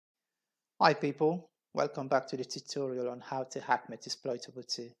Hi people, welcome back to the tutorial on how to hack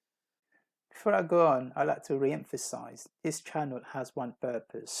Metasploitable2. Before I go on, I'd like to re-emphasize this channel has one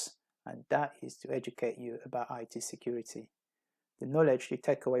purpose, and that is to educate you about IT security. The knowledge you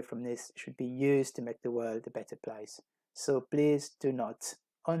take away from this should be used to make the world a better place. So please do not,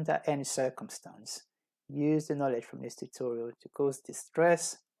 under any circumstance, use the knowledge from this tutorial to cause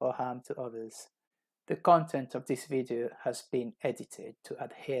distress or harm to others. The content of this video has been edited to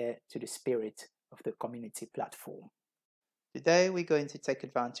adhere to the spirit of the community platform. Today we're going to take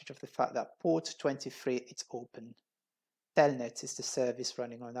advantage of the fact that port 23 is open. Telnet is the service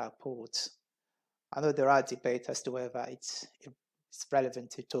running on our ports. I know there are debates as to whether it's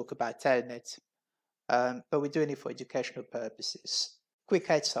relevant to talk about Telnet, but we're doing it for educational purposes. Quick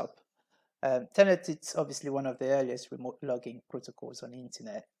heads up. Telnet is obviously one of the earliest remote logging protocols on the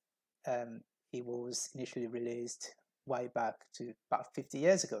internet. It was initially released way back to about 50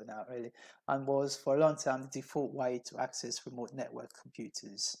 years ago now, really, and was for a long time the default way to access remote network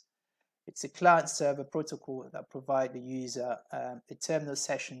computers. It's a client-server protocol that provides the user a terminal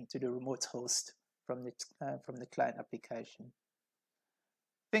session to the remote host from the client application.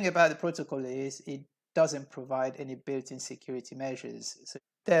 The thing about the protocol is it doesn't provide any built-in security measures. So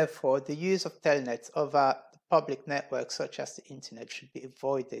therefore, the use of Telnet over public networks such as the internet should be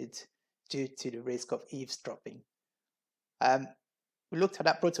avoided due to the risk of eavesdropping. We looked at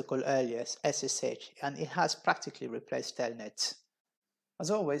that protocol earlier, SSH, and it has practically replaced Telnet. As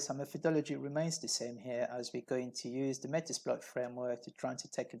always, our methodology remains the same here, as we're going to use the Metasploit framework to try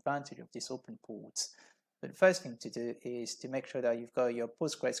to take advantage of these open ports. But the first thing to do is to make sure that you've got your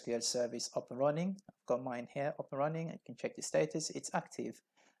PostgreSQL service up and running. I've got mine here up and running. You can check the status, it's active.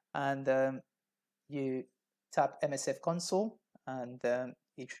 And you tap MSF console, and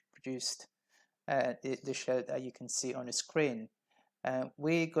it produced the shell that you can see on the screen.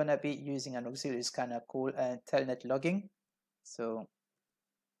 We're going to be using an auxiliary scanner called Telnet logging. So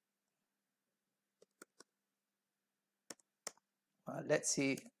let's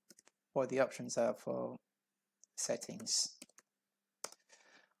see what the options are for settings.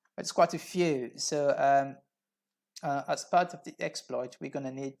 It's quite a few. So as part of the exploit, we're going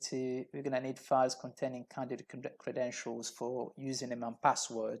to need files containing candidate credentials for username and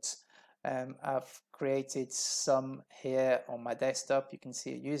passwords. I've created some here on my desktop. You can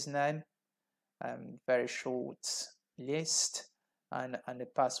see a username, very short list, and the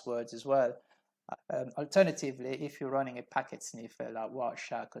passwords as well. Alternatively, if you're running a packet sniffer like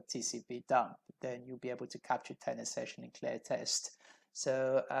Wireshark or TCP dump, then you'll be able to capture Telnet session in clear test.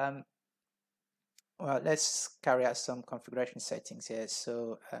 So well, let's carry out some configuration settings here.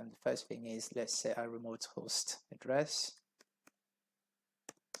 So the first thing is, let's set our remote host address.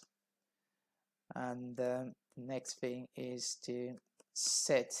 And the next thing is to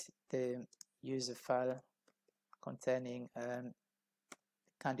set the user file containing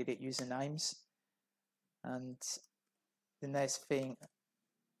candidate usernames. And the next thing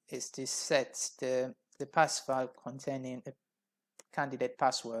is to set the pass file containing candidate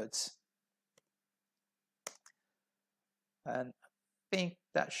passwords. And I think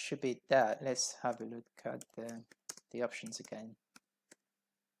that should be that. Let's have a look at the options again.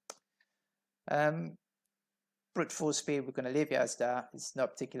 Brute force speed, we're going to leave it as that. It's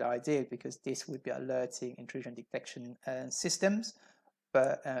not particularly ideal because this would be alerting intrusion detection systems,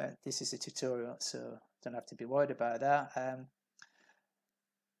 but this is a tutorial, so don't have to be worried about that.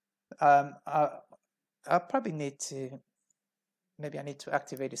 I'll probably need to, maybe I need to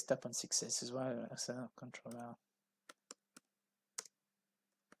activate the step on success as well, so Control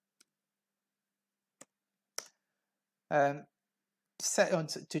R. Set on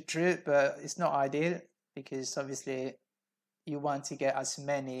to true, but it's not ideal because obviously you want to get as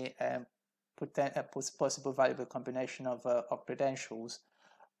many possible valuable combination of credentials.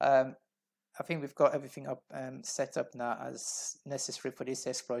 I think we've got everything up set up now as necessary for this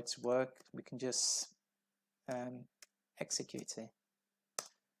exploit to work. We can just execute it.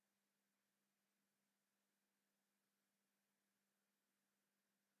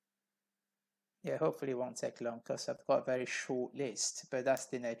 Yeah, hopefully it won't take long because I've got a very short list, but that's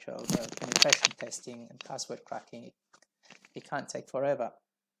the nature of penetration testing and password cracking. It can't take forever.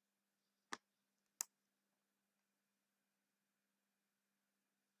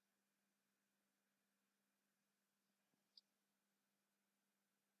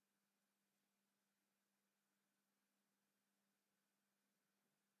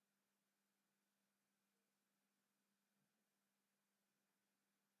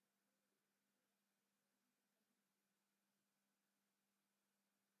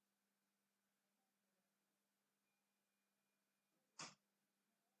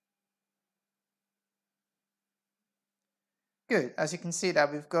 Good. As you can see that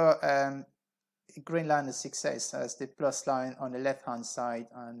we've got a green line of success as the plus line on the left hand side,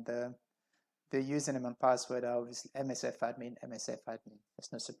 and the username and password are obviously msfadmin.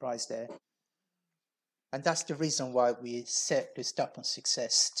 There's no surprise there. And that's the reason why we set the stop on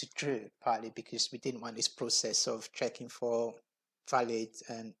success to true, partly because we didn't want this process of checking for valid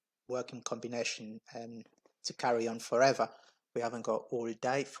and working combination to carry on forever. We haven't got all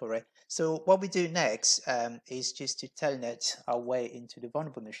day for it. So what we do next is just to telnet our way into the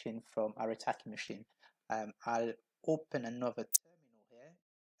vulnerable machine from our attacking machine. I'll open another terminal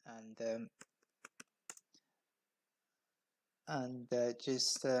here and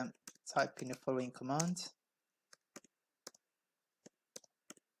just type in the following command.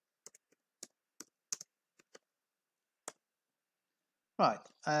 Right,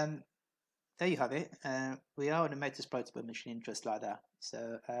 there you have it. We are on a Metasploitable machine just like that.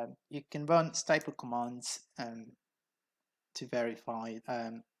 So you can run staple commands to verify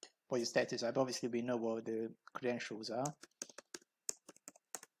what your status is. Obviously, we know what the credentials are.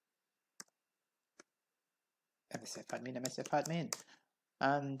 MSFadmin.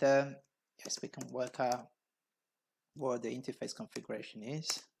 And yes, we can work out what the interface configuration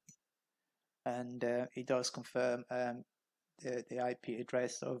is. And it does confirm the IP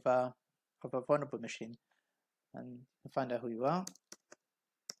address of a vulnerable machine. And find out who you are.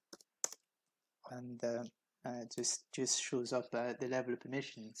 And just shows up the level of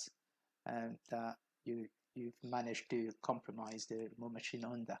permissions that you've managed to compromise the remote machine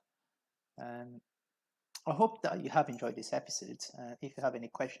under. I hope that you have enjoyed this episode. If you have any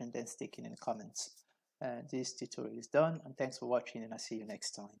questions, then stick in the comments. This tutorial is done, and thanks for watching, and I'll see you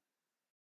next time.